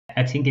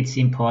I think it's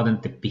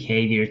important the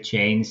behavior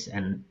change,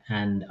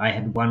 and I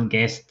had one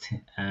guest,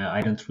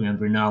 I don't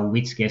remember now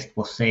which guest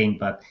was saying,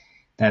 but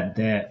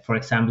that for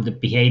example, the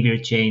behavior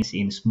change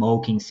in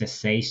smoking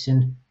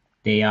cessation,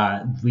 they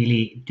are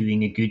really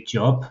doing a good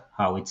job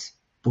how it's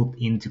put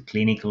into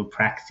clinical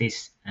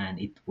practice and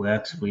it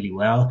works really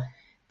well,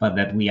 but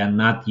that we are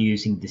not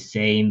using the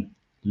same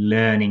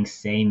learning,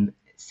 same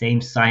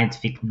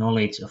scientific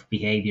knowledge of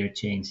behavior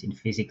change in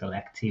physical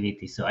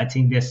activity. So I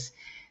think there's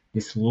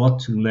a lot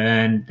to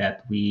learn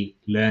that we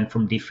learn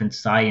from different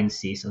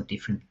sciences or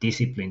different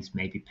disciplines.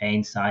 Maybe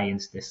pain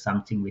science, there's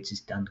something which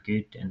is done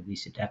good and we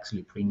should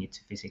actually bring it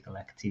to physical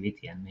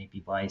activity, and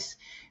maybe vice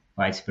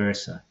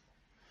versa.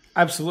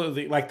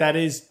 Absolutely. Like that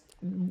is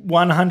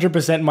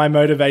 100% my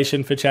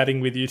motivation for chatting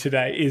with you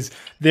today. Is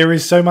there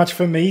is so much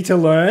for me to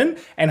learn,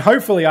 and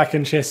hopefully I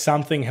can share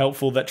something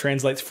helpful that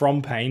translates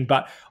from pain.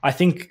 But I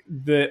think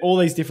all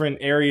these different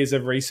areas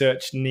of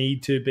research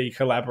need to be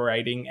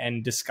collaborating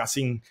and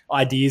discussing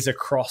ideas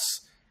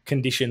across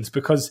conditions,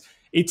 because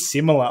it's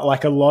similar.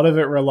 Like a lot of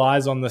it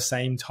relies on the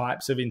same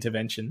types of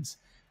interventions.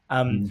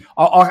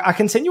 I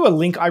can send you a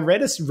link. I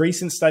read a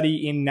recent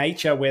study in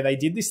Nature where they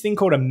did this thing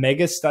called a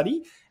mega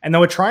study, and they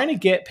were trying to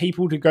get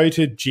people to go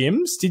to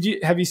gyms.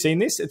 Have you seen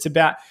this? It's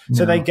about, no.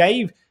 So they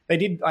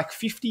did like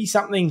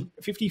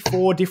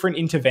 54 different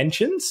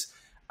interventions.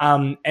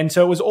 And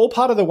so it was all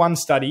part of the one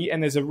study,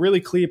 and there's a really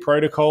clear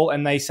protocol.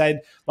 And they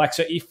said, like,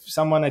 so if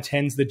someone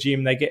attends the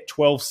gym, they get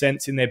 12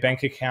 cents in their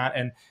bank account.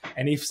 And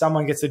if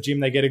someone gets the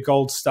gym, they get a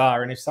gold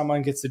star. And if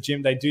someone gets the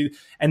gym, they do.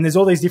 And there's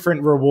all these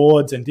different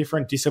rewards and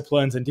different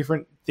disciplines and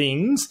different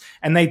things.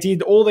 And they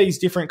did all these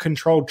different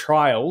controlled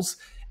trials.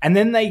 And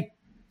then they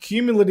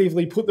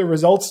cumulatively put the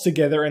results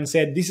together and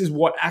said, this is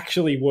what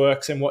actually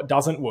works and what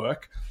doesn't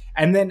work.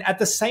 And then at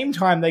the same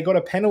time, they got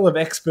a panel of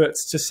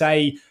experts to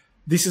say,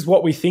 this is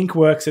what we think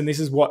works and this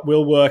is what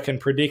will work, and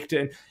predict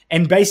it.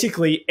 And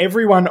basically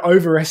everyone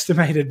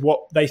overestimated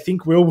what they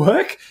think will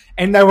work,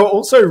 and they were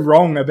also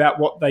wrong about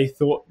what they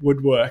thought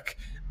would work.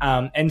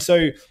 And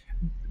so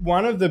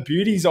one of the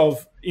beauties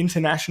of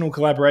international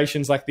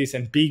collaborations like this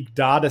and big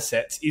data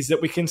sets is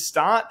that we can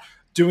start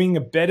doing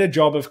a better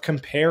job of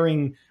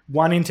comparing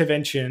one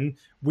intervention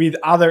with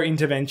other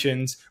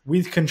interventions,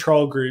 with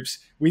control groups,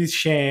 with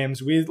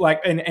shams, with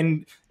like,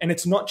 and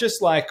it's not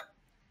just like,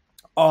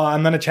 oh,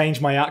 I'm going to change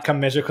my outcome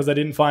measure because I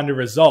didn't find a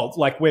result.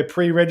 Like, we're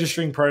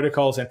pre-registering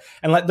protocols, and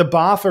like the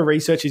bar for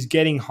research is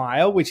getting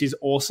higher, which is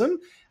awesome.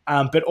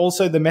 But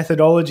also the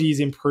methodology is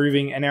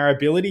improving, and our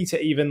ability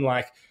to even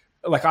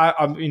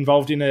I'm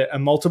involved in a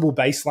multiple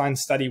baseline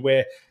study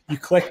where you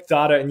collect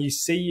data and you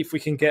see if we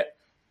can get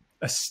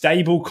a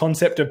stable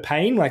concept of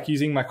pain, like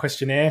using my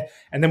questionnaire.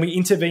 And then we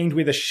intervened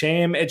with a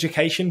sham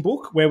education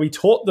book where we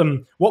taught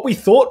them what we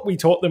thought we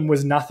taught them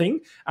was nothing.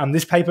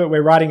 This paper,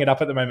 we're writing it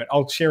up at the moment.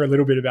 I'll share a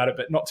little bit about it,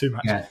 but not too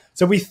much. Yeah.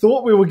 So we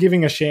thought we were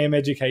giving a sham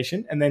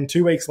education. And then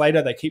 2 weeks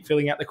later, they keep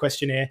filling out the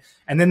questionnaire,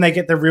 and then they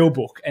get the real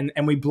book. And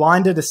we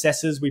blinded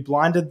assessors. We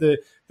blinded the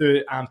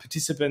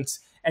participants.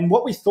 And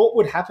what we thought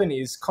would happen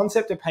is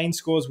concept of pain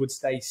scores would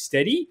stay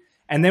steady.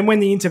 And then when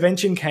the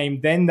intervention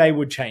came, then they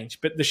would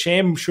change. But the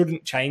sham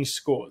shouldn't change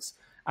scores.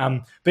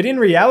 But in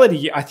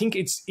reality, I think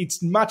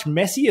it's much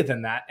messier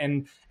than that.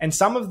 And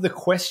some of the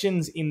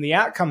questions in the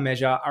outcome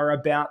measure are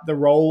about the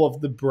role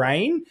of the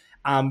brain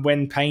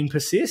when pain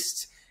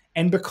persists.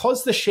 And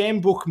because the sham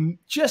book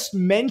just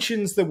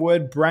mentions the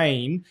word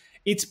brain,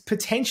 it's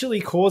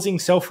potentially causing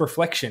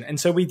self-reflection.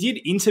 And so we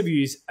did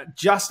interviews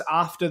just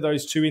after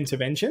those 2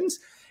 interventions.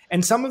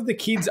 And some of the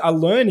kids are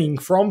learning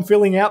from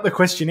filling out the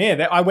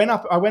questionnaire. I went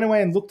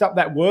away and looked up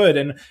that word,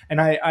 and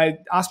I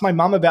asked my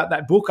mum about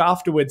that book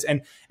afterwards.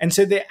 And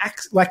so they're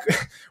like,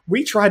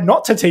 we tried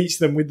not to teach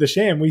them with the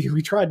sham.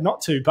 We tried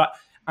not to, but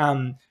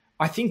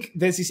I think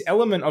there's this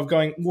element of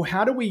going, well,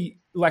 how do we,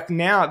 like,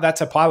 now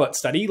that's a pilot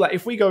study. Like,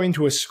 if we go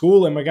into a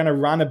school and we're going to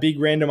run a big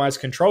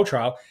randomized control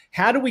trial,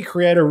 how do we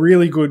create a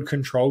really good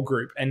control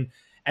group?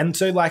 And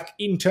so, like,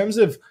 in terms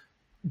of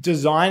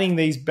designing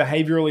these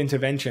behavioral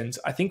interventions,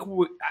 I think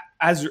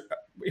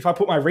if I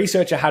put my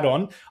researcher hat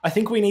on, I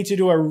think we need to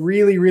do a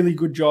really, really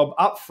good job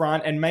up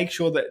front and make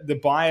sure that the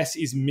bias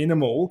is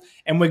minimal,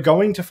 and we're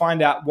going to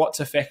find out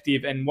what's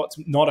effective and what's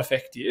not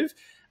effective.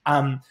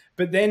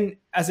 But then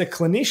as a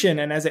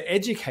clinician and as an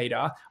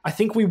educator, I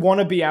think we want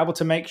to be able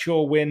to make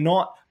sure we're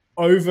not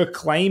over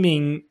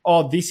claiming,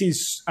 oh, this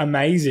is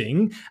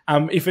amazing,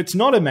 if it's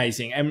not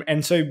amazing.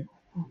 And so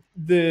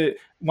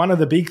one of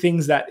the big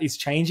things that is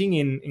changing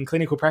in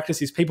clinical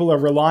practice is people are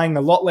relying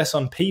a lot less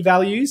on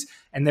p-values,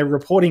 and they're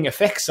reporting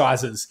effect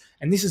sizes.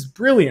 And this is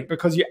brilliant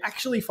because you're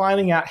actually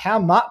finding out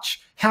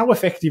how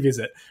effective is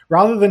it?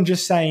 Rather than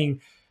just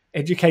saying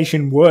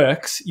education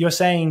works, you're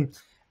saying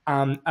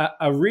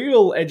a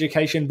real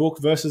education book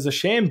versus a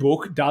sham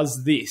book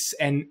does this,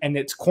 and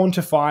it's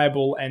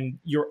quantifiable, and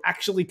you're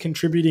actually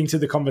contributing to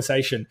the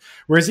conversation.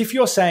 Whereas if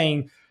you're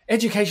saying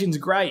education's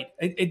great,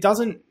 it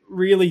doesn't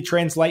really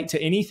translate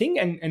to anything,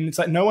 and it's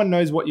like no one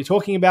knows what you're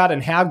talking about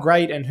and how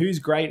great and who's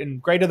great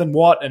and greater than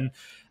what,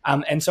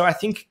 and so I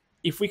think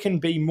if we can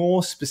be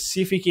more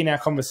specific in our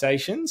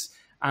conversations.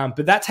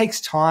 But that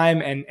takes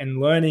time and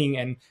learning.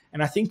 And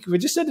I think we're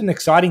just at an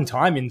exciting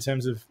time in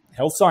terms of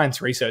health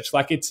science research.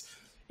 Like it's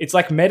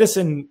like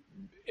medicine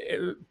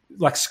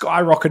like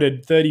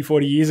skyrocketed 30,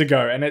 40 years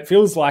ago. And it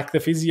feels like the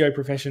physio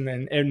profession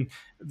and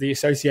the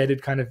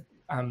associated kind of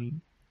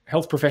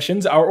health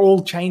professions are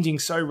all changing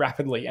so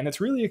rapidly. And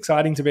it's really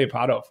exciting to be a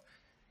part of.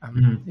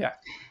 Yeah.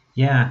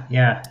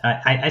 Yeah.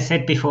 I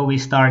said before we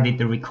started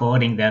the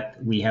recording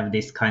that we have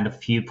this kind of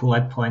few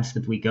bullet points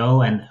that we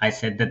go, and I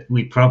said that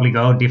we probably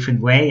go a different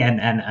way, and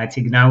I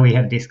think now we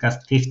have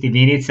discussed 50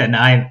 minutes, and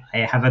I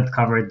haven't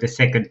covered the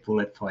second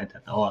bullet point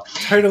at all.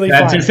 Totally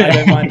fine. I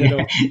don't mind at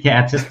all.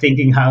 Yeah, just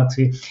thinking how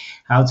to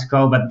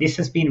go. But this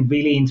has been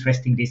really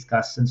interesting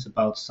discussions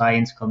about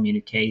science,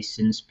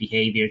 communications,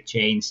 behavior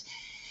change.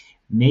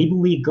 Maybe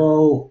we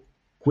go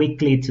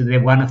quickly to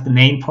one of the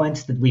main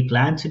points that we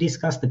plan to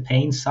discuss, the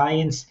pain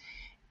science,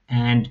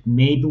 and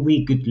maybe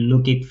we could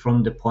look it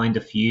from the point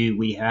of view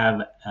we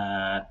have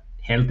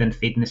health and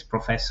fitness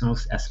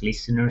professionals as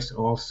listeners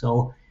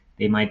also.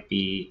 They might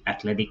be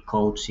athletic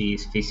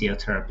coaches,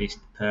 physiotherapists,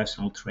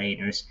 personal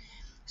trainers.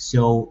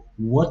 So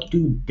what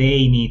do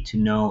they need to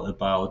know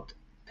about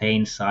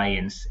pain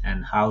science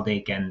and how they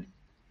can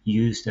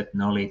use that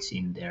knowledge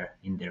in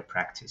their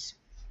practice?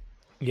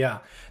 Yeah,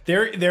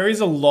 there is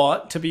a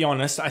lot, to be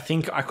honest. I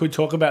think I could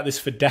talk about this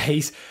for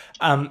days.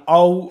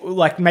 I'll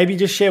like maybe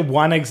just share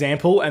one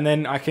example, and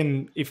then I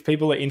can, if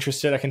people are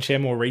interested, I can share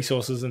more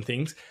resources and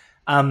things.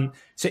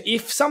 So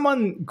if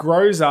someone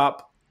grows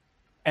up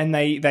and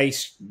they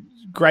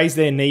graze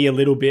their knee a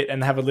little bit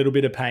and have a little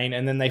bit of pain,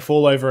 and then they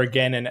fall over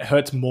again and it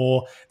hurts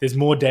more, there's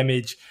more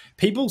damage,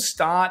 people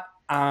start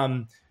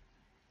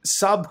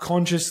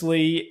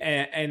subconsciously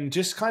and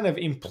just kind of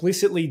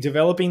implicitly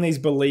developing these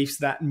beliefs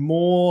that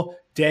more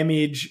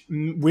damage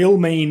will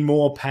mean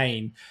more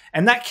pain.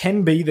 And that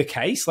can be the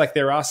case. Like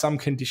there are some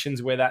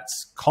conditions where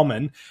that's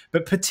common,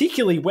 but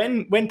particularly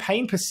when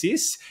pain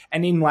persists,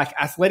 and in like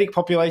athletic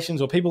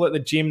populations or people at the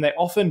gym,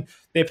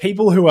 they're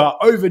people who are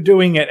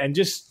overdoing it and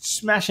just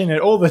smashing it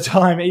all the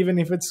time, even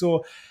if it's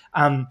sore.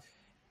 And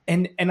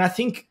I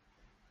think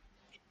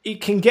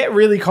it can get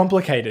really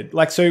complicated.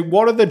 Like, so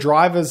what are the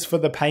drivers for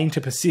the pain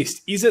to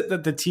persist? Is it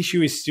that the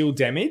tissue is still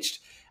damaged?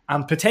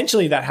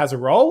 Potentially that has a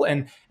role,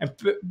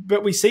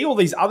 but we see all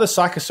these other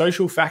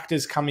psychosocial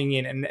factors coming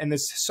in, and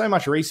there's so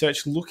much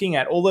research looking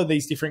at all of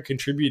these different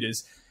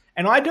contributors.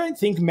 And I don't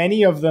think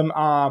many of them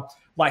are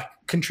like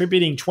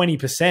contributing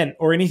 20%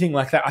 or anything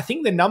like that. I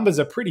think the numbers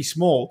are pretty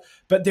small,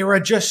 but there are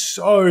just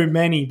so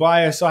many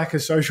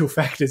biopsychosocial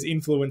factors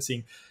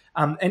influencing.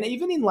 And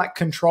even in like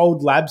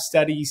controlled lab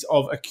studies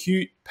of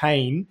acute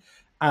pain,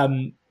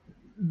 the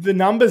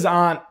numbers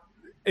aren't,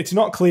 it's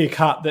not clear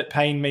cut that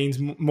pain means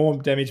more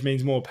damage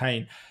means more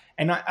pain.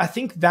 And I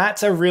think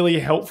that's a really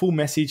helpful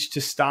message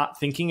to start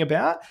thinking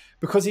about,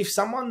 because if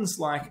someone's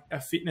like a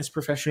fitness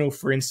professional,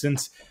 for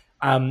instance,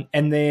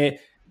 and they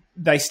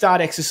start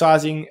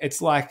exercising,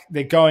 it's like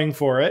they're going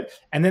for it,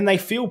 and then they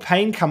feel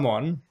pain come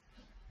on.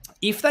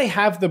 If they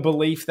have the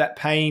belief that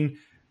pain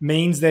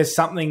means there's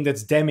something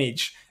that's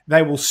damaged,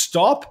 they will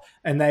stop,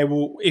 and they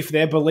will, if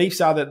their beliefs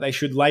are that they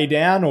should lay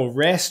down or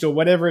rest or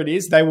whatever it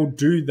is, they will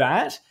do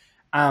that.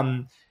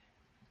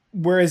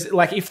 Whereas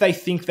like if they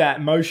think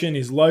that motion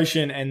is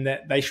lotion and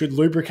that they should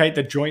lubricate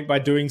the joint by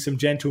doing some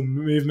gentle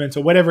movements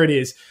or whatever it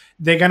is,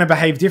 they're going to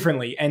behave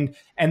differently. And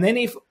then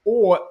if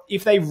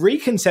they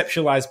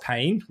reconceptualize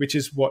pain, which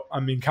is what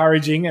I'm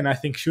encouraging and I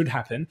think should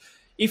happen,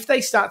 if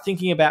they start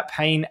thinking about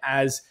pain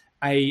as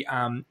a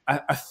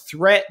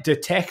threat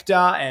detector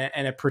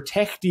and a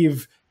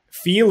protective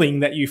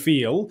feeling that you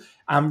feel,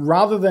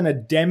 rather than a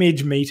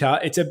damage meter,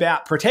 it's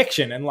about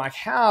protection and like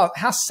how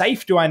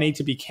safe do I need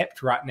to be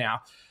kept right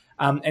now?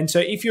 And so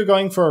if you're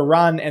going for a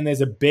run and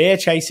there's a bear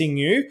chasing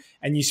you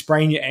and you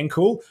sprain your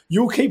ankle,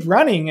 you'll keep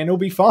running and it'll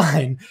be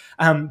fine.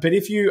 But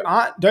if you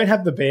don't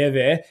have the bear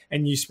there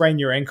and you sprain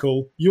your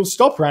ankle, you'll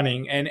stop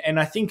running. And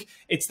I think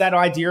it's that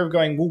idea of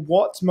going, well,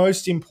 what's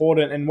most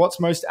important and what's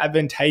most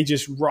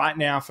advantageous right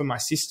now for my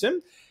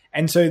system?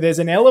 And so there's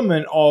an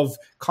element of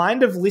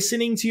kind of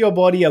listening to your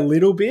body a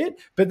little bit,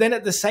 but then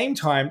at the same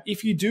time,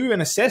 if you do an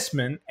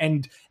assessment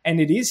and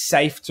it is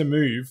safe to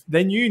move,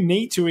 then you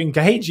need to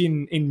engage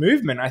in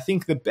movement. I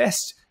think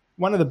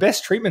one of the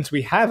best treatments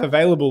we have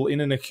available in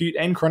an acute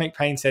and chronic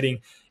pain setting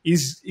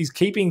is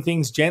keeping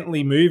things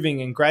gently moving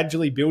and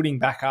gradually building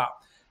back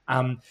up.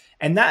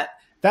 And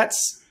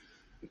that's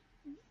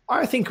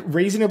I think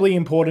reasonably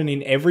important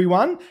in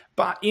everyone,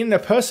 but in a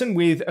person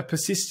with a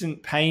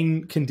persistent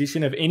pain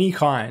condition of any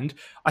kind,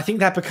 I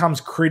think that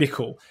becomes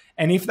critical.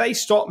 And if they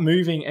stop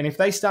moving and if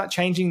they start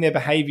changing their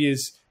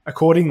behaviors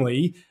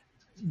accordingly,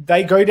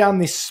 they go down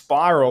this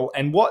spiral.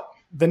 And what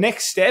the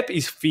next step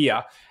is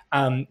fear.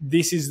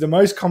 This is the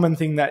most common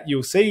thing that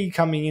you'll see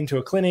coming into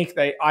a clinic.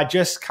 I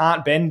just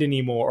can't bend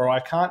anymore, or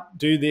I can't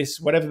do this,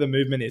 whatever the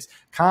movement is.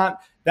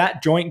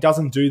 That joint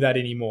doesn't do that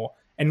anymore.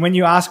 And when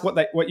you ask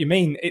what you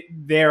mean,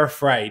 they're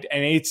afraid,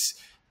 and it's,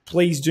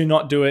 please do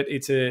not do it.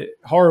 It's a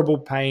horrible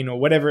pain, or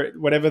whatever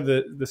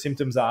the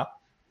symptoms are.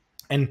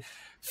 And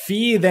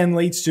fear then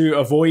leads to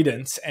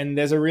avoidance. And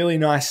there's a really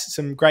nice,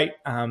 some great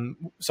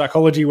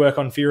psychology work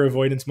on fear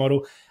avoidance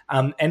model.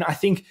 And I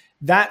think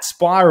that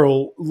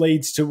spiral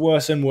leads to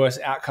worse and worse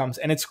outcomes.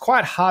 And it's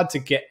quite hard to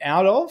get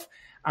out of.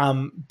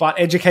 But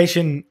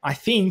education, I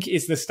think,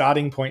 is the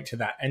starting point to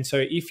that. And so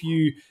if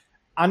you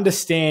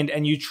understand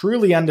and you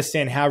truly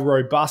understand how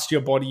robust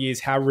your body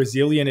is, how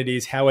resilient it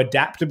is, how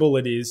adaptable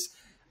it is,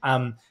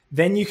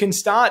 then you can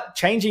start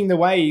changing the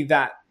way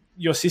that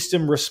your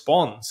system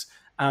responds.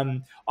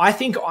 I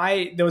think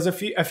there was a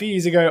few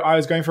years ago, I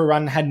was going for a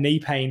run, had knee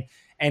pain,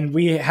 and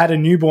we had a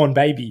newborn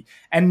baby.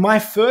 And my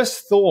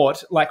first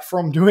thought, like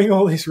from doing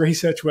all this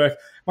research work,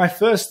 my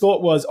first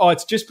thought was, oh,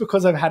 it's just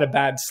because I've had a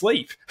bad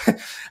sleep.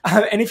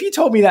 And if you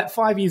told me that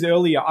 5 years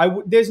earlier,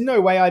 there's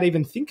no way I'd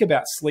even think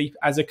about sleep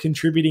as a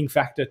contributing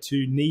factor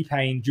to knee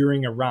pain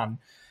during a run.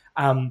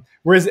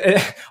 Whereas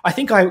I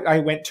think I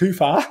went too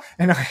far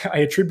and I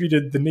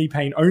attributed the knee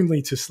pain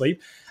only to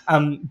sleep.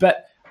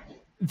 But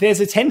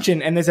there's a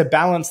tension and there's a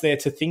balance there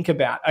to think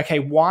about. Okay,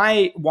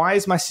 why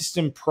is my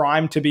system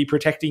primed to be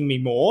protecting me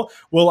more?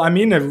 Well, I'm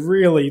in a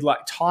really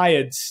like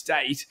tired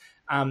state.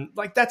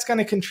 Like that's going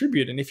to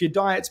contribute. And if your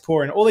diet's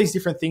poor and all these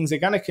different things are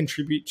going to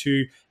contribute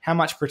to how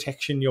much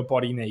protection your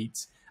body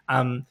needs.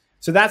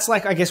 So that's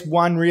like, I guess,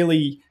 one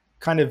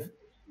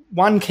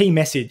key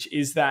message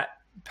is that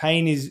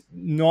pain is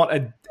not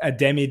a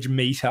damage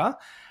meter.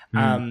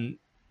 And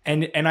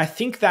I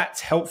think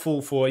that's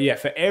helpful for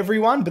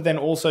everyone, but then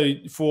also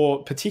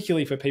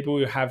particularly for people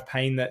who have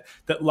pain that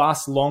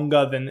lasts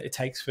longer than it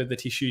takes for the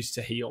tissues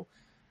to heal.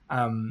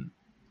 I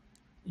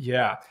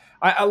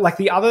like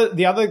the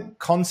other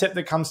concept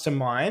that comes to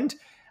mind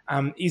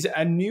is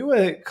a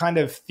newer kind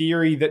of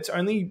theory that's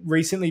only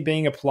recently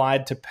being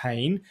applied to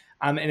pain,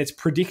 and it's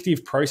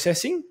predictive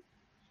processing.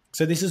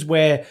 So this is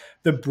where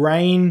the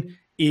brain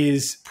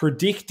is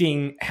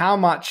predicting how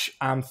much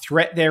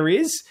threat there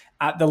is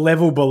at the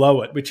level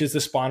below it, which is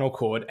the spinal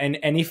cord. And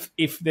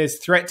if there's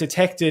threat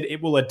detected,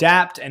 it will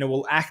adapt and it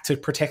will act to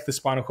protect the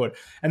spinal cord.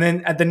 And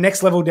then at the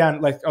next level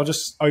down, like I'll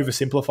just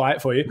oversimplify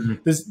it for you. Mm-hmm.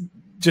 There's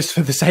just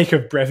for the sake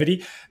of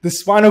brevity, the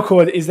spinal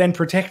cord is then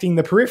protecting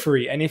the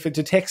periphery. And if it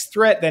detects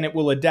threat, then it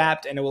will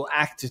adapt and it will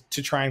act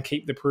to try and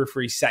keep the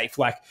periphery safe.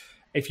 Like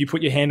if you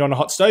put your hand on a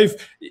hot stove,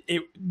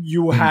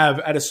 you will have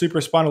at a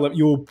supraspinal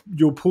level,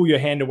 you'll pull your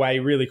hand away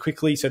really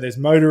quickly. So there's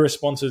motor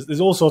responses.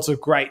 There's all sorts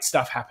of great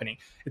stuff happening.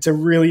 It's a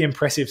really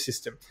impressive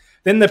system.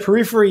 Then the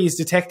periphery is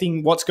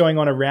detecting what's going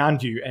on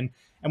around you. And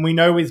we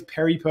know with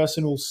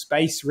peripersonal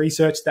space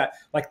research that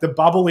like the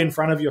bubble in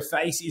front of your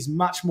face is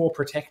much more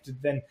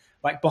protected than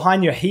like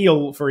behind your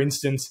heel, for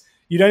instance.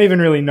 You don't even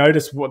really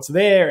notice what's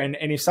there. And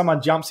if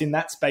someone jumps in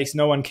that space,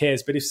 no one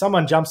cares. But if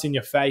someone jumps in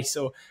your face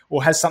or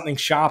has something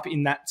sharp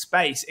in that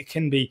space, it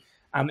can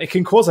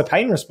cause a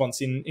pain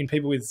response in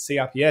people with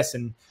CRPS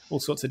and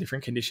all sorts of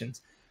different conditions.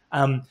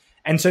 And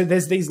so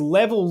there's these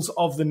levels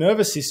of the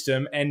nervous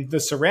system and the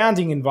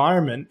surrounding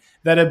environment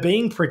that are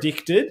being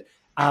predicted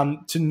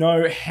to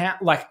know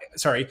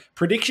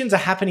predictions are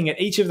happening at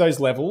each of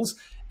those levels.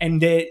 And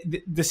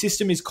the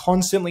system is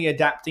constantly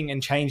adapting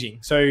and changing.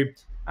 So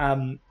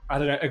I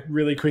don't know, a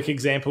really quick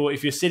example.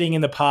 If you're sitting in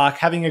the park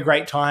having a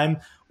great time,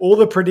 all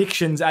the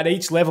predictions at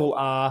each level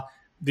are,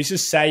 this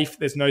is safe,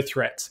 there's no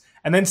threats.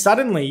 And then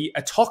suddenly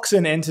a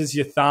toxin enters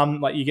your thumb,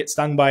 like you get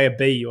stung by a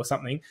bee or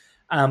something.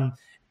 A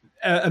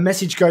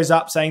message goes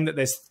up saying that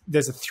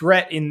there's a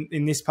threat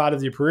in this part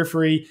of your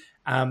periphery.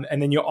 And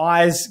then your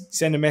eyes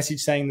send a message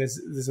saying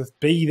there's a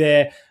bee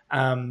there.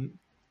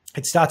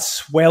 It starts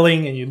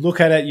swelling and you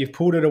look at it, you've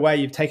pulled it away,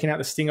 you've taken out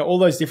the stinger, all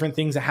those different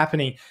things are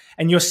happening.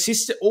 And your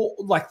system,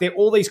 they're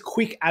all these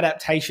quick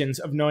adaptations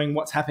of knowing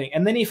what's happening.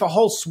 And then if a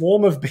whole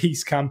swarm of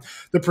bees come,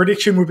 the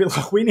prediction would be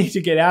like, we need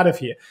to get out of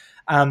here.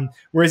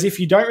 Whereas if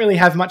you don't really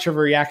have much of a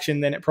reaction,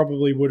 then it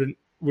probably wouldn't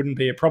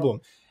be a problem.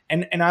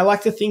 And I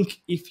like to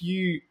think if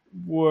you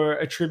were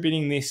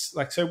attributing this,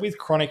 like, so with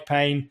chronic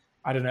pain,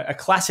 I don't know, a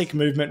classic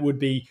movement would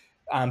be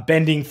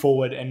bending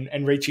forward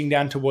and reaching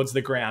down towards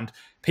the ground.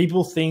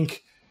 People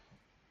think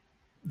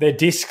their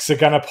discs are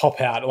going to pop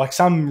out, like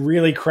some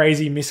really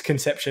crazy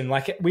misconception.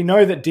 Like we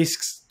know that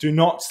discs do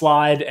not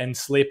slide and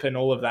slip and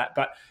all of that,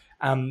 but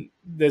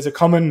there's a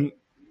common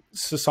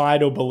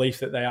societal belief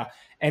that they are.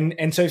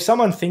 And so if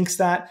someone thinks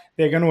that,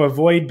 they're going to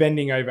avoid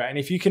bending over. And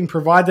if you can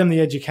provide them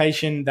the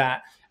education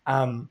that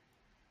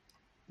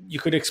you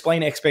could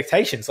explain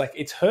expectations, like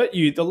it's hurt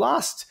you the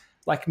last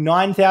like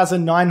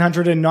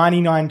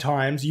 9,999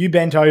 times you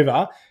bent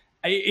over,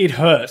 it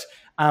hurt.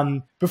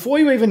 Before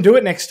you even do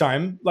it next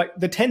time, like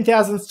the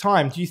 10,000th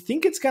time, do you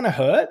think it's going to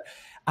hurt?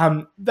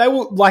 They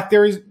will, like,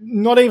 there is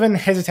not even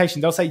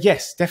hesitation. They'll say,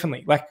 yes,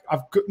 definitely. Like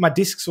my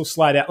discs will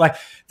slide out. Like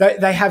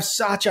they have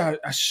such a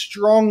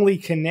strongly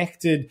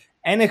connected,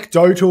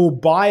 anecdotal,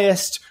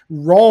 biased,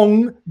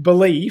 wrong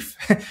belief.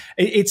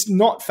 It's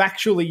not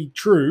factually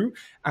true.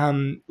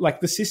 Like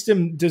the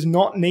system does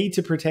not need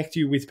to protect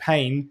you with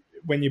pain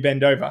when you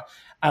bend over.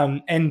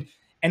 And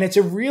And it's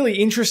a really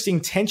interesting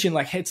tension.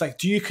 Like, it's like,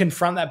 do you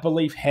confront that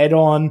belief head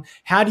on?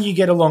 How do you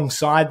get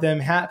alongside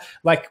them?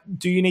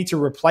 Do you need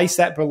to replace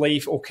that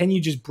belief, or can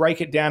you just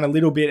break it down a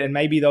little bit and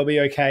maybe they'll be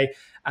okay?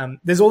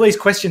 There's all these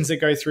questions that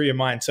go through your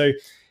mind. So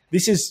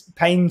this is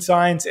pain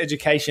science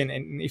education.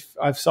 And if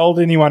I've sold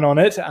anyone on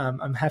it,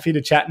 I'm happy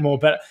to chat more.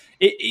 But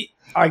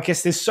I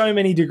guess there's so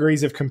many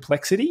degrees of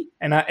complexity,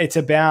 and it's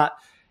about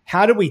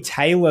how do we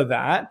tailor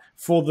that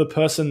for the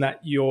person that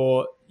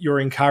you're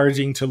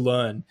encouraging to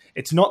learn.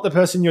 It's not the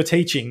person you're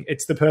teaching;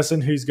 it's the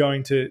person who's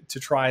going to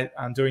try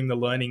doing the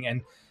learning.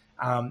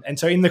 And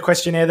so in the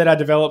questionnaire that I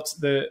developed,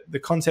 the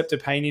concept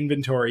of pain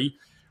inventory.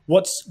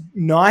 What's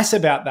nice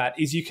about that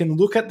is you can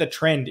look at the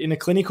trend in a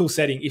clinical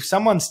setting. If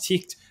someone's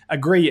ticked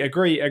agree,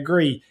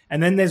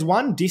 and then there's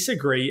one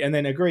disagree, and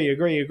then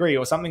agree,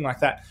 or something like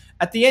that,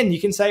 at the end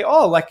you can say,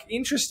 oh, like,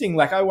 interesting.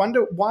 Like, I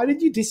wonder, why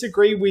did you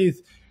disagree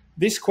with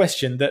this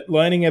question that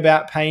learning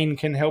about pain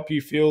can help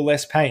you feel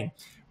less pain?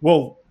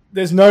 Well,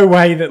 there's no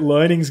way that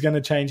learning is going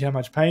to change how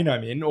much pain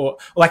I'm in. Or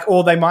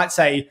they might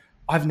say,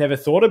 I've never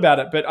thought about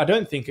it, but I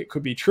don't think it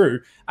could be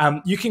true.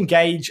 You can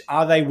gauge,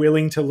 are they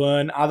willing to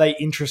learn? Are they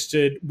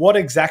interested? What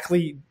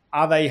exactly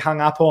are they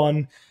hung up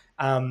on?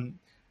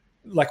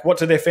 What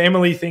do their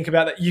family think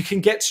about it? You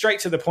can get straight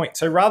to the point.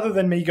 So rather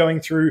than me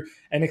going through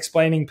and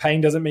explaining pain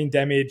doesn't mean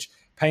damage,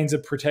 pain's a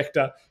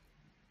protector,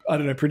 I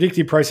don't know,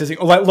 predictive processing,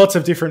 or like lots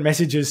of different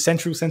messages,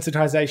 central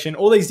sensitization,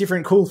 all these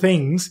different cool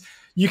things,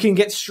 you can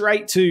get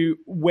straight to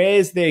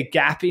where's their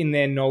gap in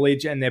their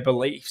knowledge and their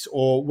beliefs,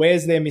 or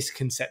where's their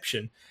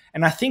misconception.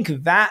 And I think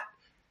that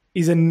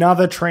is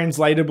another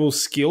translatable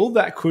skill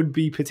that could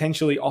be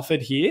potentially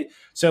offered here.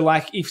 So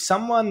like, if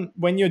someone,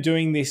 when you're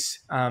doing this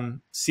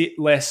sit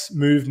less,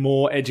 move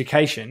more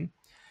education,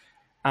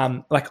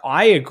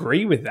 I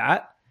agree with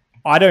that.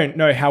 I don't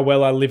know how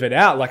well I live it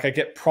out. Like, I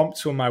get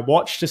prompts on my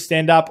watch to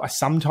stand up. I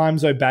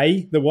sometimes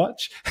obey the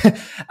watch.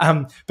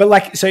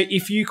 So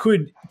if you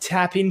could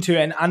tap into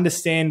and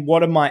understand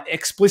what are my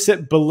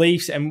explicit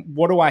beliefs and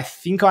what do I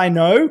think I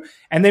know,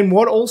 and then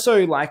what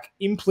also, like,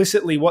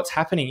 implicitly what's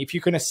happening. If you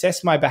can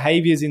assess my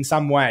behaviors in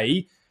some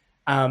way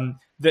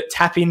that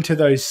tap into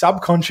those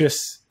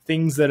subconscious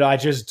things that I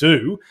just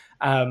do.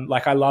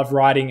 Like, I love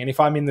writing, and if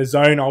I'm in the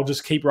zone, I'll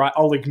just keep writing.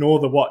 I'll ignore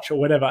the watch or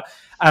whatever.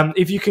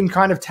 If you can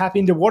kind of tap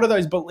into what are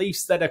those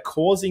beliefs that are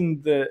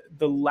causing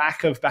the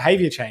lack of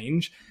behavior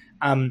change,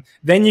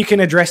 then you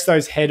can address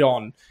those head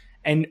on.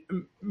 And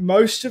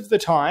most of the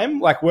time,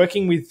 like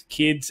working with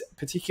kids,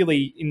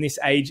 particularly in this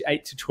age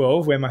 8 to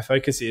 12, where my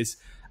focus is,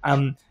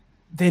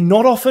 they're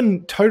not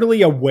often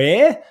totally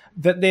aware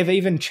that they've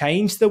even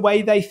changed the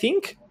way they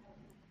think.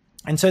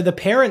 And so the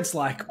parent's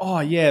like,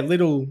 oh yeah,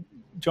 little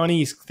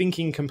Johnny's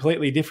thinking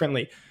completely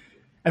differently.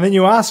 And then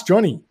you ask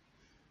Johnny,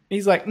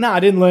 he's like, no,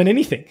 I didn't learn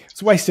anything.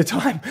 It's a waste of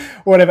time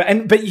or whatever.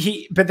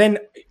 But then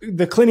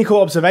the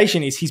clinical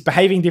observation is he's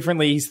behaving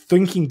differently. He's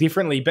thinking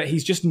differently, but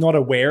he's just not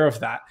aware of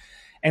that.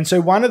 And so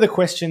one of the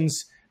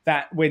questions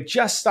that we're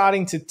just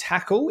starting to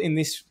tackle in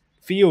this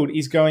field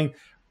is going,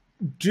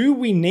 do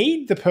we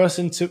need the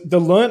person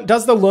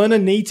does the learner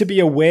need to be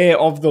aware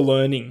of the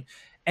learning?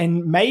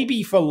 And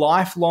maybe for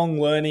lifelong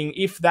learning,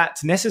 if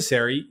that's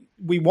necessary,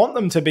 we want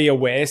them to be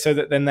aware so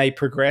that then they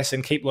progress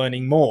and keep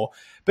learning more.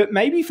 But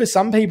maybe for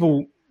some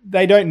people,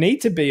 they don't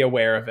need to be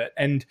aware of it.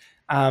 And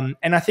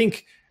I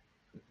think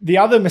the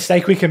other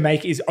mistake we can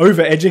make is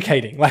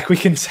over-educating. Like, we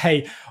can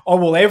say, oh,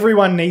 well,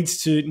 everyone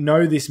needs to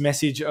know this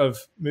message of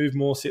move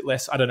more, sit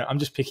less. I don't know. I'm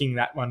just picking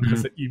that one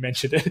because you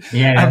mentioned it.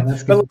 Yeah,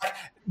 that's good.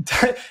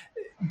 But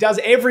does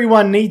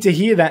everyone need to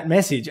hear that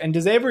message? And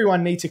does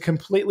everyone need to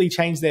completely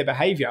change their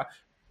behavior?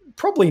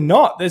 Probably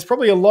not. There's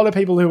probably a lot of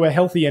people who are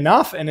healthy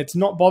enough and it's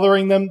not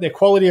bothering them. Their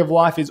quality of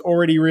life is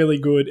already really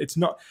good. It's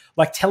not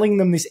like telling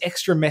them this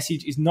extra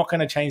message is not going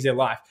to change their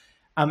life.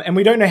 And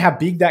we don't know how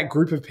big that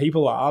group of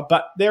people are,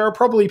 but there are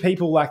probably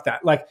people like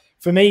that. Like,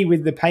 for me,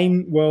 with the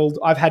pain world,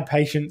 I've had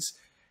patients,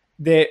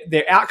 their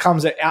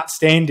outcomes are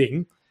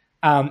outstanding.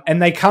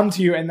 And they come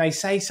to you and they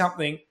say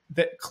something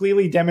that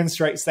clearly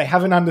demonstrates they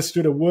haven't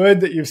understood a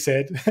word that you've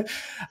said.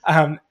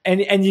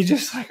 And you're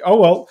just like, oh,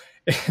 well,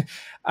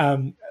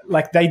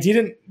 like,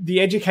 the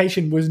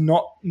education was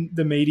not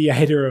the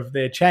mediator of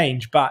their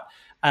change, but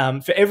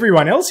for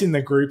everyone else in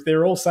the group,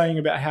 they're all saying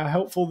about how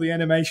helpful the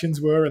animations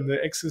were and the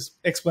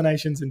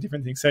explanations and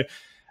different things. So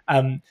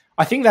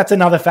I think that's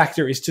another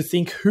factor, is to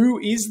think, who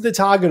is the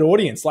target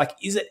audience? Like,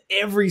 is it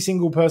every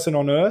single person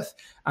on earth?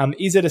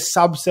 Is it a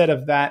subset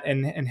of that?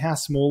 And how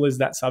small is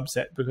that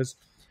subset? Because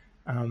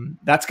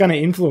that's going to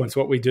influence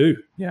what we do.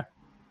 Yeah.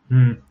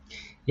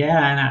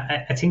 Yeah,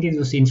 and I think it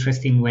was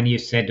interesting when you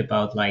said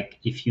about, like,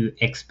 if you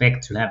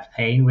expect to have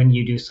pain when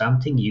you do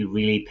something, you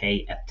really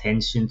pay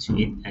attention to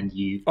it, and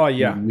you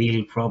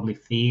will probably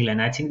feel.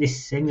 And I think this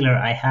is similar.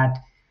 I had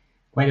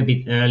quite a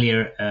bit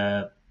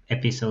earlier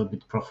episode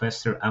with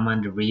Professor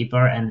Amanda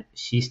Reber, and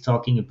she's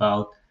talking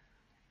about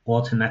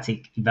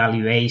automatic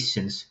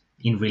evaluations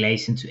in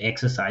relation to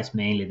exercise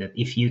mainly, that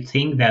if you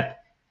think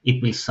that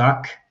it will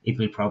suck, it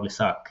will probably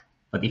suck.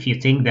 But if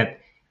you think that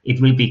it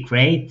will be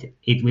great,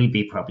 it will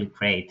be probably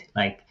great.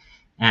 Like,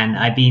 And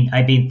I've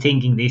been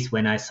thinking this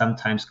when I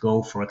sometimes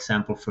go, for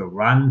example, for a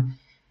run.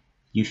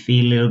 You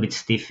feel a little bit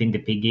stiff in the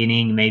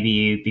beginning.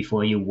 Maybe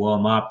before you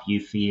warm up,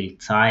 you feel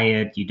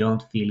tired. You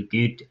don't feel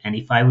good. And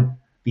if I would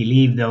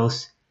believe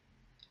those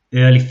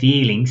early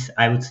feelings,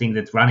 I would think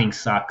that running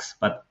sucks.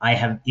 But I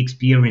have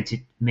experienced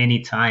it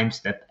many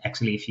times that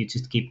actually, if you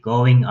just keep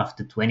going,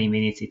 after 20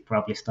 minutes, it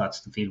probably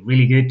starts to feel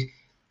really good.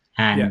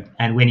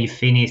 And when you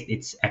finish,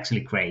 it's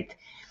actually great.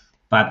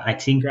 But I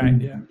think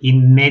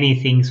in many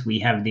things we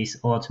have these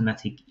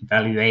automatic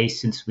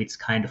evaluations which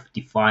kind of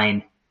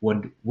define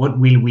what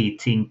will we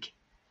think,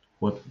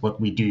 what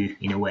we do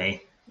in a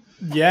way.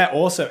 Yeah,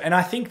 awesome. And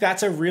I think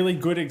that's a really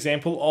good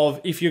example of,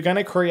 if you're going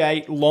to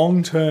create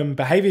long-term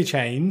behavior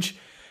change,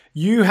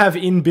 you have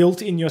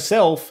inbuilt in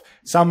yourself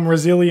some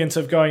resilience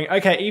of going,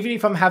 okay, even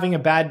if I'm having a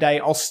bad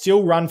day, I'll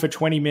still run for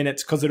 20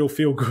 minutes because it'll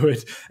feel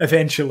good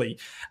eventually.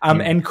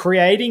 And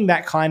creating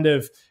that kind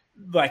of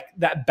like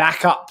that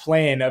backup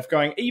plan of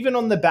going, even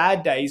on the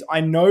bad days,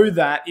 I know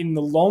that in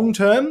the long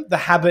term, the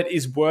habit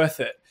is worth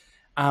it.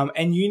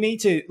 And you need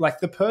to, like,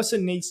 the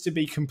person needs to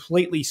be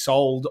completely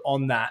sold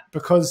on that,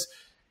 because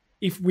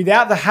if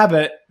without the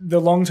habit,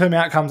 the long-term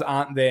outcomes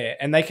aren't there,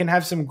 and they can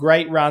have some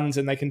great runs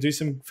and they can do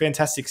some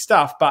fantastic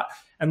stuff, but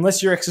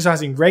unless you're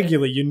exercising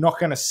regularly, you're not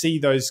going to see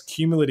those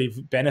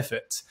cumulative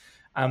benefits.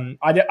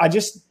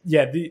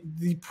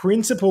 The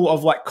principle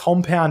of like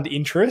compound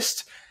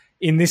interest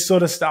in this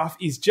sort of stuff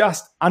is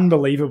just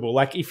unbelievable.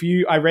 Like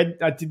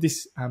I did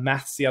this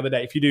maths the other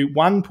day. If you do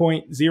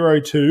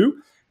 1.02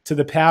 to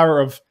the power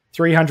of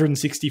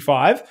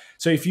 365,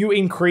 so if you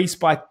increase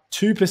by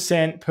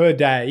 2% per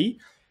day,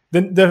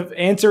 then the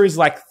answer is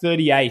like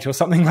 38 or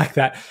something like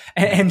that.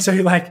 And so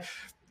like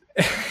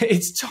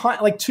it's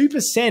like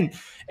 2%.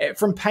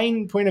 From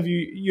pain point of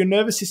view, your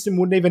nervous system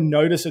wouldn't even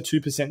notice a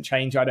 2%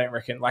 change, I don't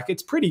reckon. Like,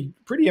 it's pretty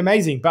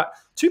amazing, but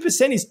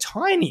 2% is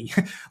tiny.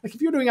 Like, if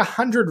you're doing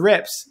 100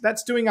 reps,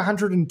 that's doing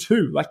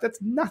 102. Like,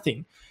 that's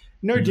nothing,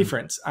 no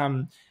difference.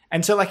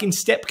 And so like in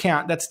step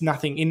count, that's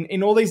nothing.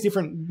 In all these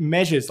different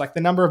measures, like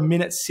the number of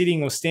minutes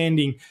sitting or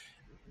standing,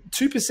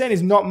 2%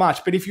 is not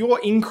much. But if you're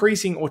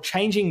increasing or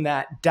changing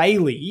that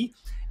daily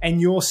and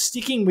you're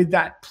sticking with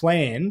that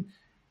plan,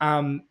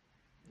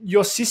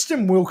 your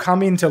system will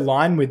come into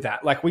line with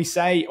that. Like we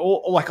say,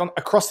 or like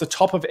across the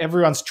top of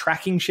everyone's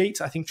tracking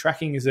sheets. I think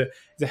tracking is a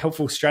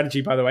helpful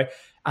strategy, by the way.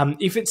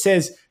 If it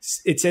says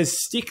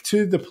stick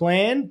to the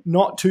plan,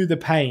 not to the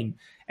pain.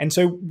 And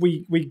so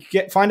we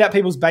find out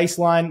people's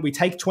baseline, we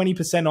take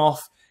 20%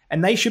 off,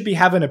 and they should be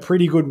having a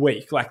pretty good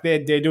week. Like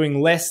they're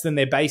doing less than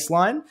their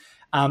baseline.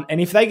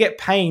 And if they get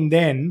pain,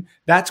 then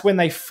that's when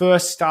they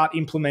first start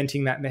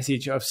implementing that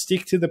message of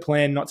stick to the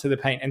plan, not to the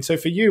pain. And so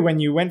for you, when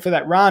you went for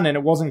that run and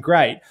it wasn't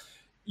great,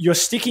 you're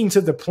sticking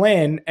to the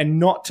plan and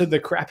not to the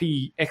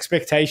crappy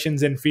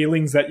expectations and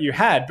feelings that you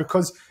had,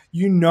 because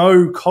you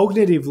know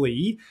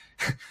cognitively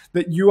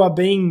that you are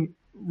being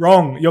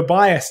wrong. You're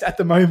biased at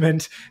the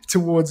moment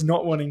towards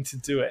not wanting to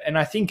do it. And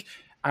I think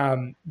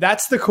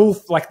that's the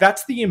cool, like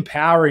that's the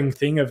empowering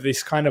thing of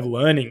this kind of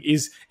learning,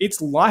 is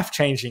it's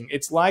life-changing.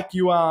 It's like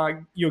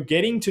you're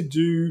getting to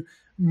do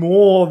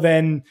more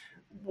than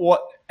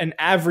what an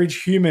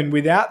average human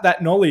without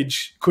that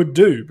knowledge could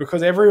do,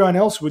 because everyone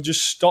else would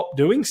just stop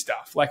doing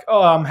stuff. Like,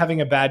 oh, I'm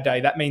having a bad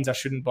day, that means I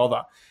shouldn't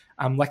bother.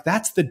 Like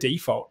that's the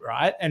default,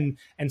 right? And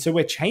so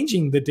we're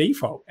changing the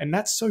default, and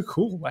that's so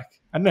cool. Like,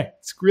 I don't know,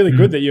 it's really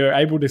good that you're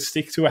able to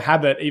stick to a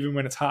habit even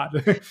when it's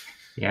hard.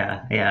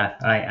 Yeah.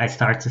 I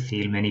start to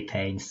feel many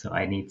pains, so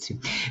I need to.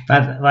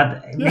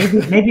 But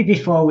maybe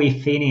before we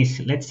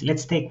finish,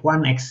 let's take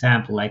one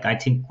example. Like, I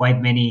think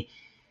quite many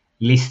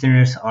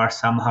listeners are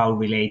somehow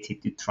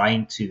related to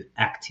trying to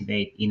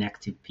activate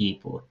inactive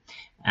people,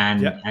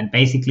 and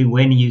basically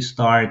when you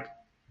start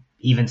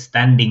even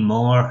standing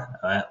more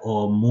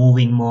or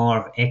moving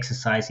more,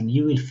 exercising,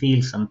 you will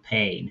feel some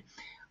pain.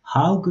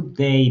 How could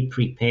they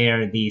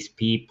prepare these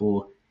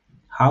people?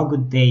 How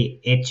could they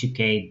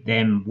educate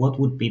them?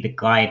 What would be the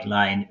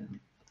guideline?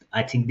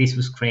 I think this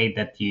was great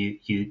that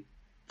you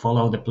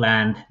follow the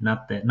plan,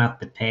 not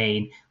the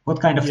pain. What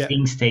kind of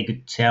things they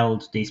could tell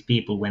to these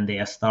people when they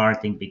are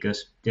starting?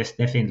 Because there's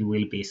definitely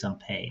will be some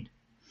pain.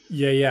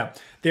 Yeah.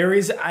 There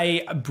is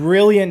a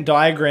brilliant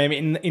diagram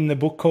in the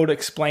book called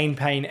Explain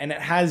Pain, and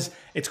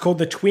it's called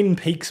the Twin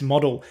Peaks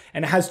model,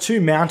 and it has two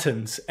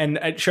mountains, and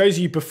it shows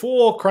you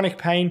before chronic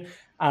pain.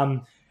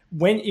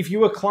 If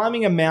you were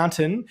climbing a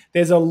mountain,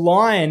 there's a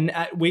line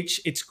at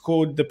which it's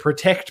called the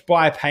protect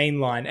by pain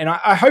line. And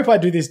I hope I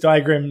do this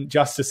diagram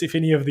justice if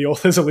any of the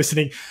authors are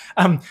listening.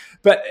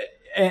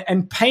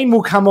 And pain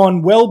will come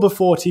on well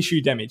before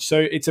tissue damage. So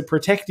it's a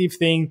protective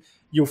thing.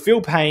 You'll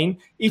feel pain.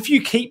 If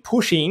you keep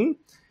pushing,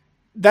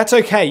 that's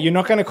okay. You're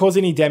not going to cause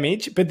any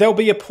damage, but there'll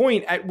be a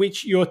point at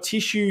which your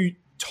tissue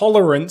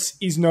tolerance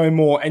is no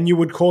more and you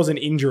would cause an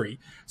injury.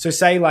 So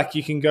say like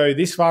you can go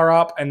this far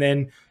up, and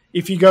then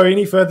if you go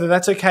any further,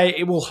 that's okay.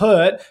 It will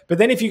hurt. But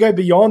then if you go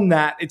beyond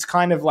that, it's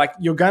kind of like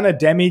you're going to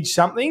damage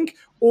something,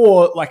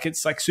 or like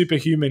it's like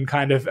superhuman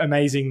kind of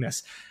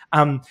amazingness.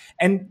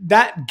 And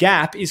that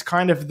gap is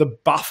kind of the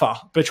buffer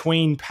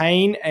between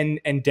pain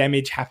and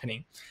damage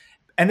happening.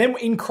 And then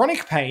in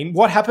chronic pain,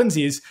 what happens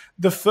is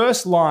the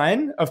first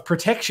line of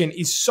protection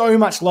is so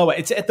much lower.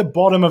 It's at the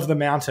bottom of the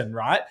mountain,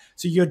 right?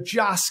 So you're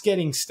just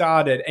getting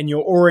started and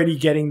you're already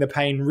getting the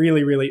pain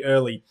really, really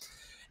early.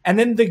 And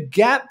then the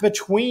gap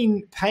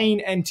between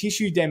pain and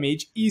tissue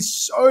damage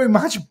is so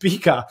much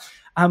bigger.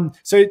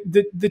 So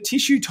the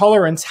tissue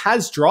tolerance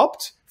has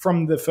dropped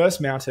from the first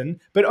mountain,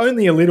 but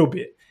only a little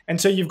bit. And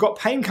so you've got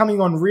pain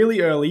coming on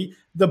really early.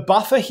 The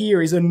buffer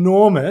here is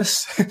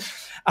enormous.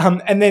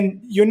 And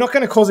then you're not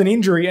going to cause an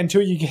injury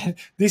until you get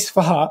this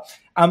far.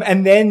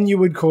 And then you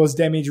would cause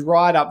damage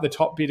right up the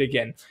top bit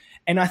again.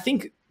 And I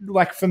think,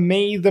 like, for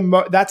me,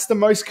 that's the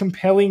most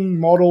compelling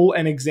model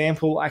and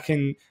example I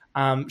can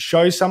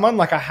show someone.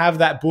 Like, I have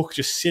that book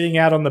just sitting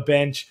out on the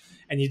bench,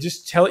 and you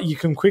just you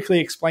can quickly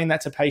explain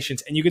that to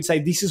patients. And you could say,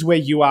 this is where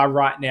you are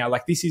right now.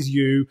 Like, this is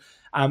you.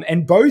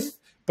 And both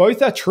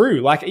are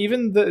true. Like,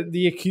 even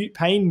the acute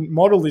pain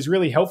model is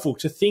really helpful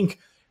to think,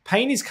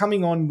 pain is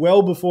coming on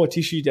well before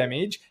tissue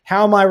damage.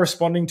 How am I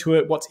responding to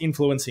it? What's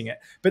influencing it?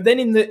 But then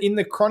in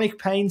the chronic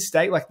pain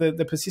state, like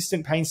the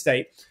persistent pain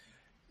state,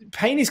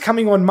 pain is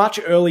coming on much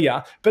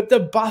earlier, but the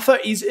buffer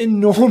is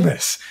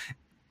enormous.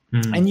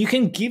 And you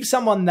can give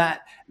someone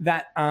that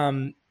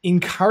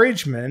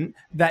encouragement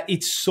that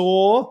it's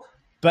sore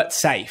but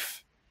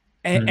safe.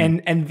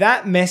 And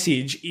that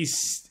message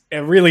is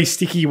a really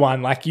sticky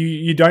one. Like,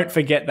 you don't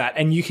forget that.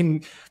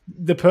 And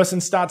the person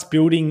starts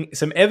building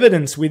some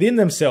evidence within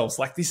themselves.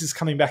 Like, this is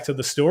coming back to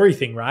the story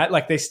thing, right?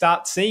 Like, they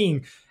start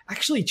seeing,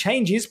 actually,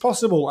 change is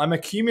possible. I'm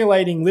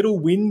accumulating little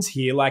wins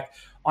here. Like,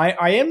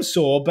 I am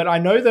sore, but I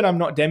know that I'm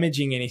not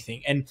damaging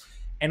anything.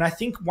 And I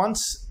think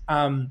once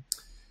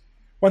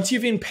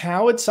you've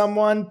empowered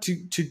someone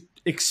to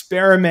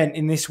experiment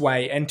in this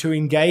way and to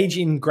engage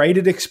in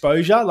graded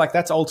exposure, like,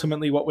 that's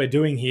ultimately what we're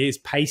doing here, is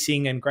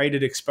pacing and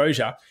graded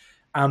exposure.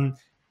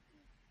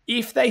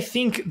 If they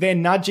think they're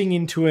nudging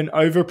into an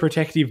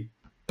overprotective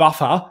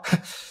buffer,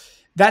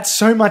 that's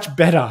so much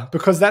better,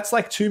 because that's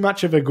like too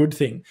much of a good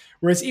thing.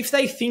 Whereas if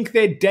they think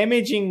they're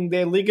damaging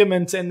their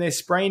ligaments and they're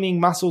spraining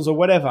muscles or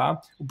whatever,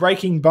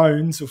 breaking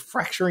bones or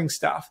fracturing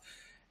stuff,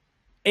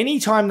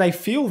 anytime they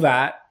feel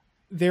that,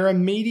 they're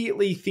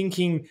immediately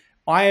thinking,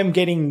 I am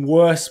getting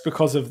worse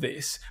because of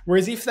this.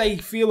 Whereas if they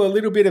feel a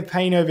little bit of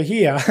pain over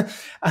here,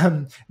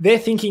 they're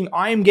thinking,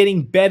 I am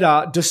getting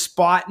better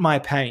despite my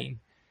pain.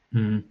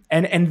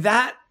 And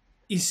that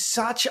is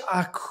such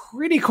a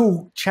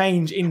critical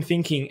change in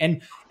thinking.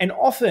 And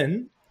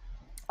often,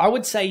 I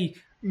would say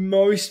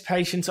most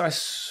patients I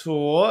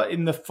saw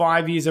in the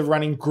 5 years of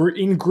running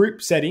in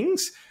group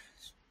settings,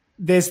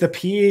 there's the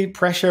peer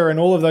pressure and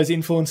all of those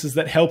influences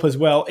that help as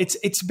well.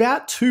 It's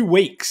about 2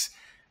 weeks.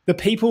 The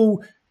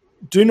people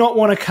do not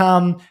want to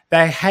come.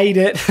 They hate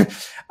it.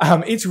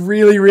 It's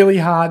really, really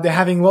hard. They're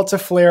having lots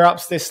of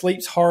flare-ups. Their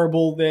sleep's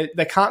horrible.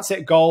 They can't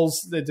set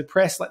goals. They're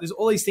depressed. Like, there's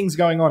all these things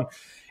going on.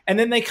 And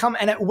then they come,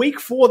 and at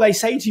week 4, they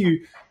say to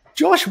you,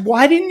 Josh,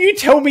 why didn't you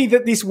tell me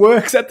that this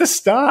works at the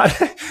start?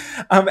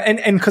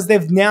 And because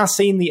they've now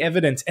seen the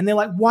evidence. And they're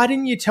like, why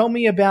didn't you tell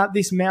me about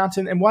this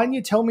mountain? And why didn't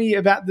you tell me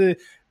about the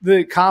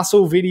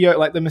castle video,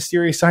 like the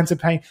mysterious science of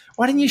pain?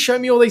 Why didn't you show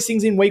me all these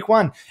things in week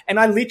 1? And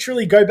I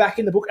literally go back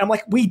in the book. I'm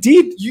like, we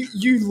did.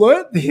 You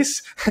learnt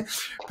this,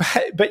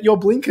 but your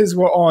blinkers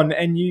were on,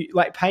 and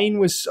pain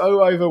was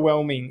so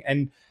overwhelming.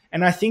 And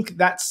I think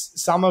that's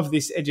some of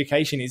this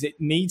education, is it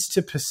needs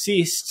to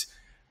persist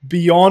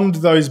beyond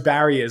those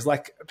barriers.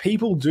 Like,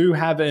 people do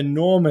have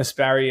enormous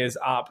barriers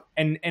up,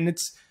 and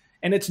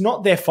it's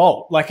not their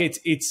fault. Like,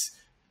 it's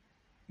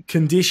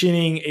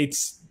conditioning.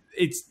 It's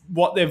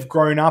what they've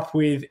grown up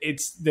with.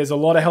 There's a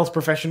lot of health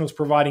professionals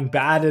providing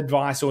bad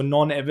advice or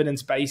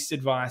non-evidence-based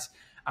advice.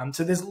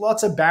 So there's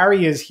lots of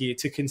barriers here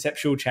to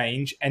conceptual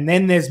change, and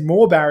then there's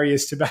more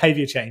barriers to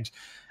behavior change.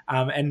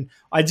 And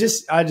I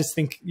just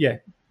think,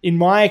 in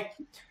my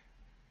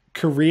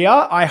career,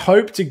 I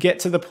hope to get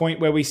to the point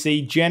where we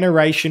see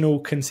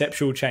generational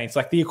conceptual change,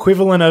 like the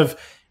equivalent of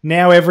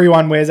now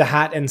everyone wears a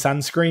hat and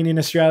sunscreen in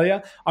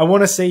Australia. I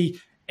want to see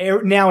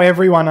now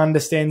everyone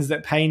understands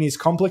that pain is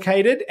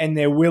complicated, and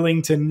they're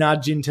willing to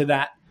nudge into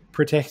that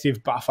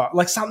protective buffer,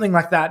 like something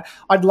like that.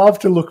 I'd love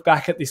to look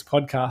back at this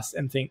podcast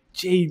and think,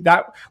 gee,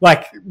 that,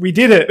 like, we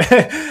did it.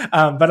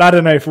 But I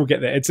don't know if we'll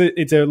get there.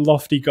 It's a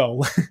lofty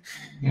goal.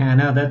 Yeah,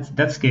 no,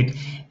 that's good.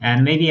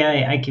 And maybe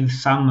I give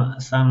some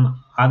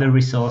other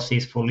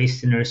resources for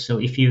listeners. So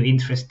if you're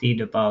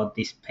interested about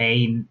this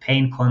pain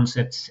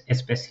concepts,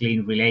 especially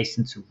in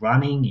relation to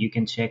running, you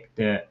can check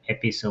the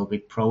episode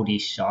with Brody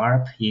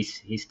Sharp.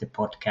 He's the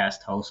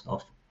podcast host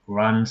of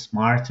Run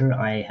Smarter.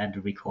 I had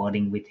a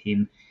recording with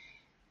him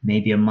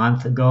maybe a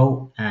month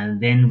ago. And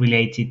then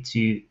related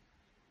to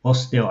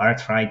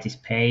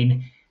osteoarthritis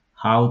pain,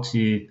 how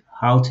to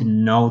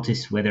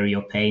notice whether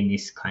your pain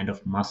is kind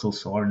of muscle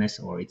soreness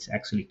or it's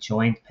actually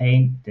joint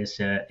pain. There's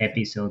an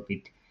episode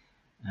with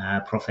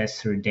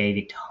Professor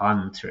David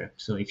Hunter.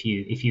 So if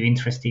you're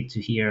interested to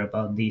hear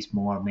about these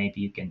more,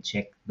 maybe you can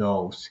check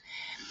those.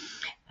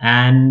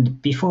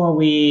 And before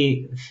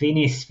we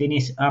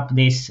finish up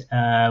this,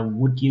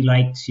 would you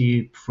like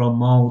to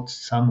promote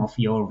some of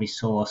your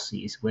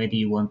resources? Where do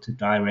you want to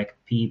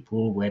direct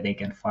people, where they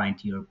can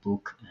find your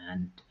book,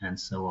 and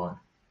so on?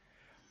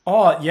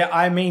 Oh yeah,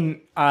 I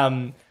mean,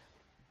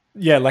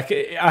 yeah, like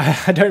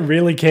I don't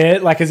really care.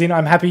 Like, as in,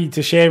 I'm happy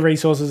to share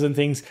resources and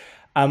things.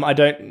 I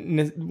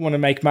don't want to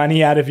make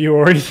money out of you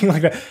or anything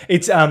like that.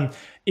 It's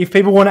if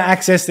people want to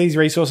access these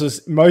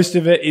resources, most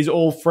of it is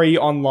all free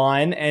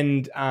online.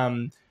 And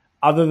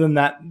other than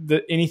that,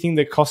 anything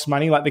that costs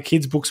money, like the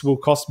kids' books, will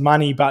cost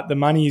money, but the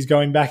money is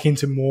going back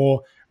into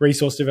more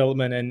resource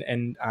development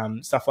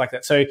and stuff like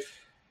that. So.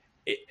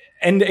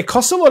 And it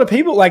costs a lot of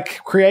people.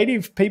 Like,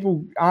 creative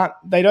people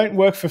they don't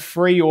work for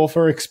free or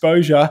for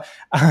exposure.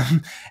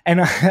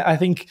 And I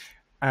think,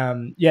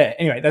 yeah.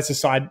 Anyway, that's a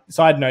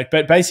side note.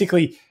 But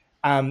basically,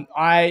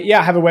 I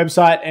have a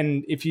website,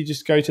 and if you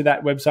just go to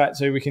that website,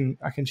 so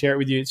I can share it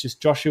with you. It's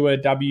just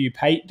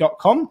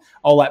joshuawpate.com.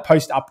 I'll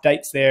post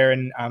updates there,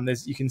 and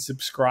you can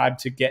subscribe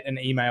to get an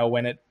email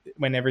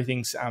when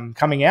everything's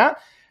coming out.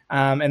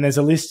 And there's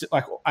a list.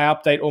 Like, I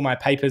update all my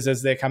papers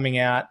as they're coming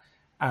out.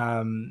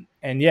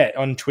 And yeah,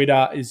 on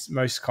Twitter is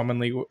most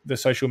commonly the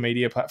social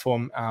media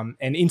platform,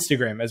 and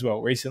Instagram as well.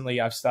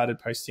 Recently, I've started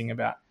posting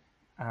about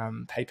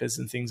papers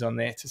and things on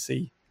there to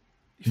see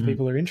if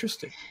people are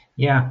interested.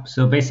 Yeah,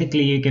 so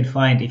basically you can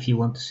find, if you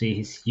want to see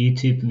his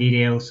YouTube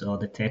videos or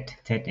the TED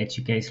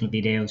educational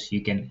videos,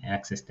 you can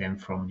access them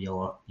from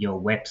your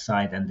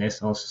website. And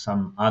there's also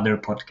some other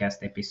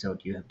podcast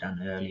episode you have done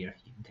earlier.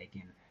 You can take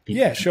in.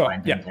 Yeah, sure.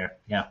 Find them there.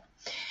 Yeah,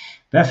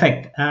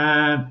 perfect.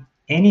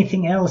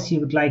 Anything else you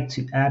would like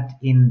to add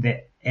in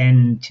the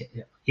end?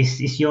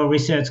 Is your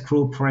research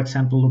group, for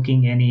example,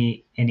 looking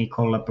any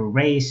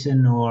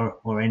collaboration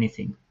or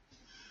anything?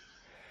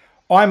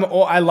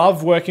 I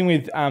love working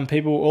with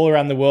people all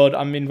around the world.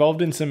 I'm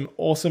involved in some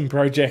awesome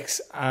projects,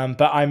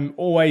 but I'm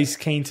always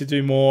keen to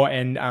do more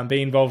and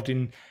be involved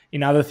in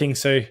other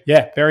things. So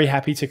yeah, very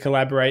happy to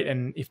collaborate.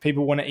 And if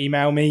people want to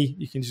email me,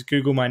 you can just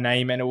Google my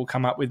name and it will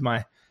come up with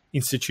my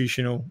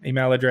institutional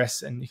email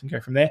address, and you can go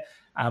from there.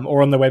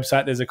 Or on the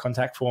website, there's a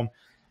contact form.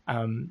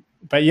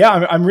 But yeah,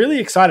 I'm really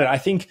excited. I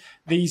think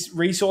these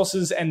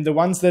resources and the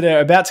ones that are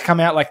about to come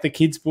out, like the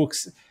kids'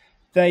 books,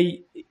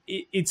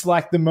 it's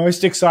like the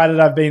most excited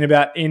I've been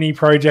about any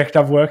project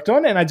I've worked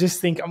on. And I just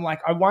think, I'm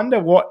like, I wonder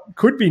what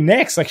could be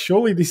next. Like,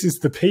 surely this is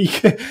the peak.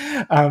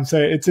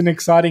 So it's an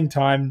exciting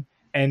time.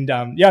 And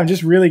yeah, I'm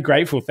just really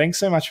grateful. Thanks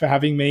so much for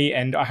having me.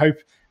 And I hope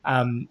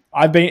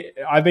I've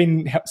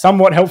been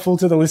somewhat helpful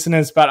to the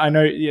listeners, but I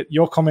know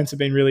your comments have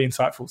been really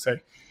insightful. So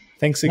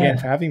thanks again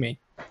for having me.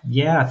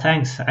 Yeah,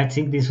 thanks. I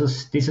think this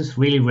was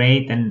really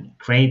great,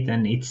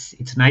 and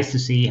it's nice to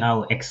see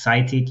how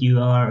excited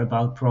you are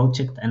about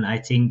project. And I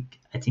think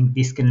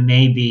this can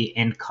maybe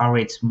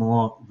encourage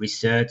more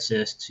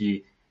researchers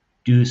to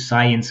do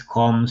science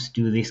comms,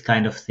 do this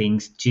kind of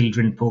things,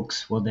 children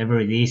books, whatever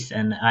it is.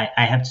 And I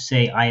have to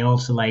say, I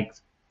also like,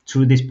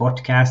 through this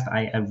podcast,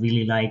 I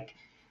really like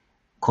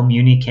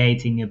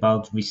communicating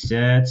about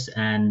research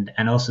and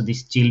also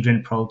this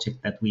children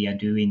project that we are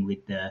doing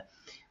with the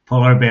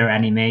polar bear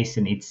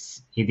animation. It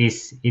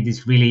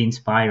is really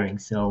inspiring.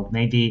 So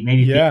maybe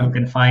people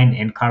can find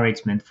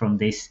encouragement from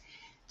this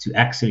to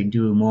actually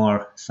do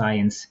more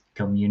science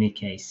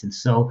communication.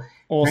 So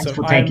awesome. Thanks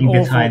for taking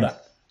the time.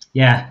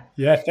 Yeah,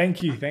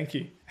 thank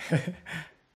you.